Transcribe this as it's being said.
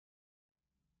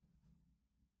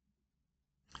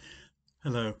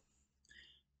Hello.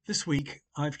 This week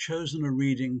I've chosen a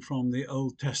reading from the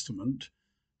Old Testament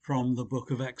from the book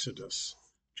of Exodus,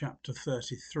 chapter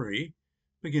 33,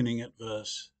 beginning at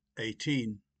verse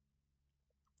 18.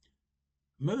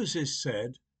 Moses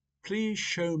said, "Please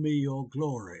show me your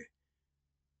glory."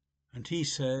 And he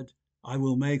said, "I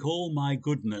will make all my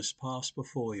goodness pass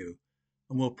before you,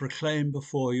 and will proclaim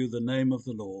before you the name of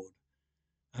the Lord.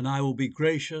 And I will be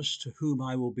gracious to whom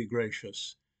I will be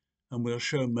gracious, and will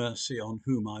show mercy on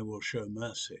whom I will show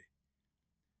mercy."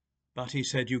 But he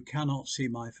said, "You cannot see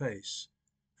my face,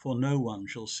 for no one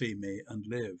shall see me and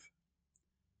live."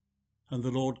 And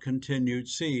the Lord continued,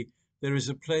 "See, there is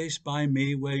a place by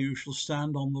me where you shall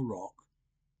stand on the rock,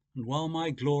 and while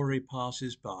my glory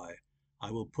passes by,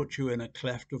 I will put you in a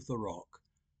cleft of the rock,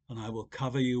 and I will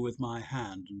cover you with my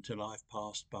hand until I've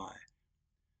passed by.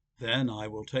 Then I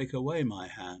will take away my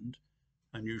hand,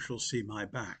 and you shall see my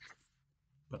back,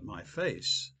 but my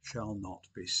face shall not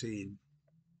be seen."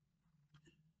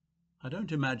 I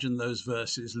don't imagine those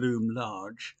verses loom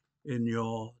large in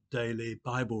your daily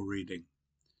Bible reading.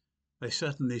 They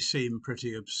certainly seem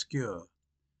pretty obscure,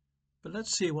 but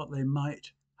let's see what they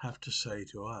might have to say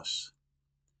to us.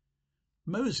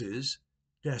 Moses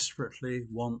desperately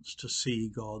wants to see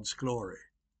God's glory,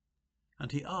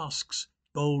 and he asks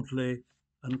boldly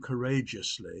and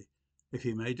courageously if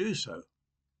he may do so.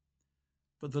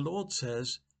 But the Lord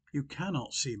says, "You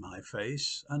cannot see my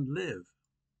face and live."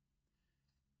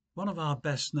 One of our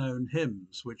best known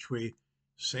hymns, which we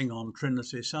sing on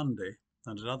Trinity Sunday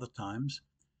and at other times,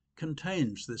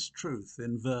 contains this truth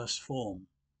in verse form.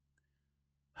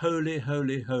 "Holy,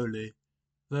 holy, holy,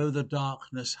 though the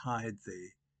darkness hide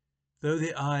thee, though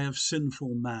the eye of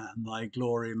sinful man thy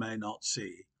glory may not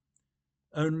see,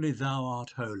 only thou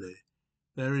art holy,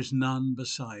 there is none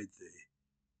beside thee,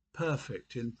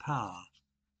 perfect in power,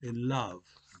 in love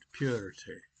and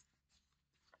purity."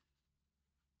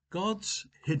 God's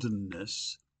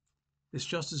hiddenness is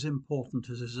just as important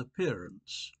as his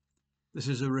appearance. This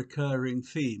is a recurring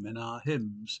theme in our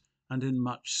hymns and in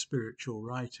much spiritual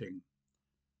writing.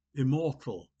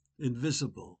 Immortal,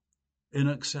 invisible,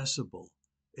 inaccessible,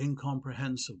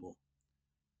 incomprehensible.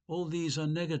 All these are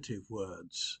negative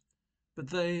words, but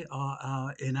they are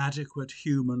our inadequate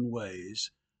human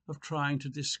ways of trying to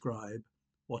describe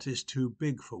what is too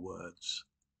big for words.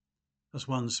 As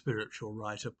one spiritual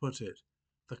writer put it,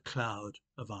 the cloud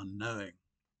of unknowing.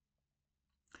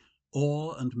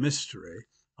 Awe and mystery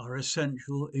are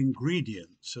essential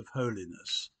ingredients of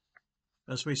holiness,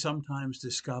 as we sometimes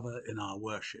discover in our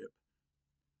worship,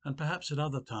 and perhaps at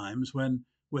other times when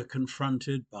we're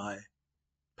confronted by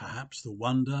perhaps the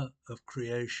wonder of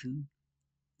creation,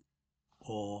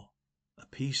 or a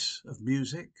piece of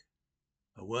music,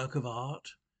 a work of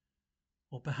art,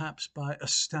 or perhaps by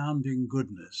astounding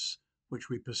goodness which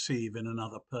we perceive in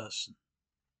another person.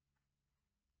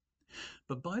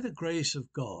 But by the grace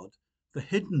of God, the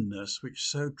hiddenness which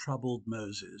so troubled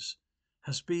Moses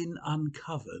has been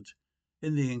uncovered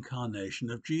in the incarnation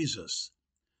of Jesus,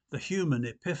 the human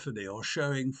epiphany or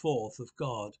showing forth of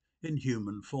God in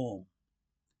human form.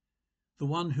 "The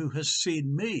one who has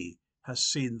seen me has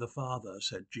seen the Father,"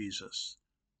 said Jesus.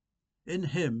 In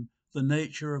him the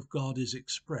nature of God is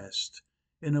expressed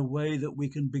in a way that we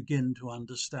can begin to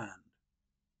understand.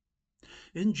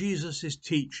 In Jesus'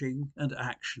 teaching and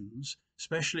actions,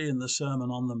 especially in the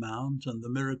Sermon on the Mount and the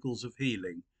miracles of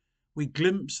healing, we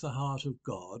glimpse the heart of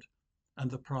God and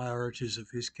the priorities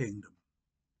of his kingdom.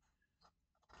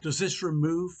 Does this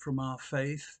remove from our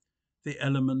faith the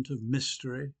element of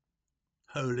mystery,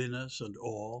 holiness and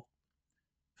awe?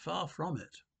 Far from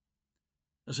it.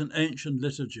 As an ancient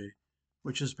liturgy,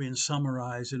 which has been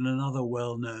summarized in another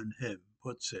well-known hymn,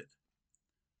 puts it,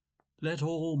 "Let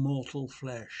all mortal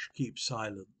flesh keep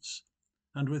silence,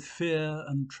 and with fear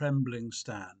and trembling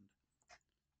stand.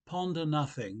 Ponder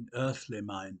nothing earthly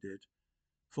minded,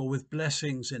 for with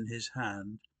blessings in his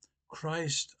hand,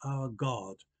 Christ our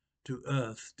God to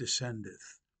earth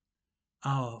descendeth,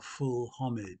 our full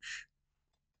homage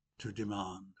to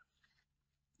demand."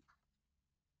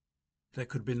 There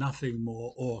could be nothing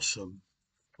more awesome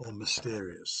or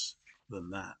mysterious than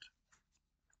that.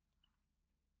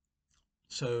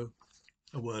 So,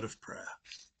 a word of prayer.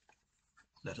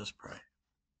 Let us pray.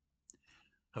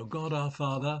 O God our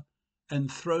Father,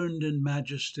 enthroned in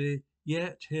majesty,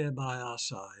 yet here by our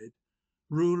side,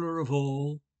 ruler of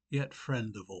all, yet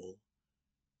friend of all,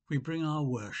 we bring our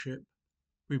worship,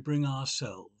 we bring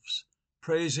ourselves,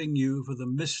 praising you for the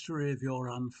mystery of your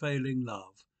unfailing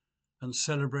love and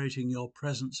celebrating your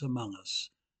presence among us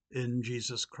in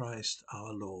Jesus Christ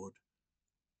our Lord.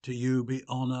 To you be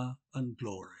honour and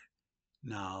glory,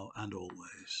 now and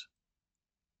always.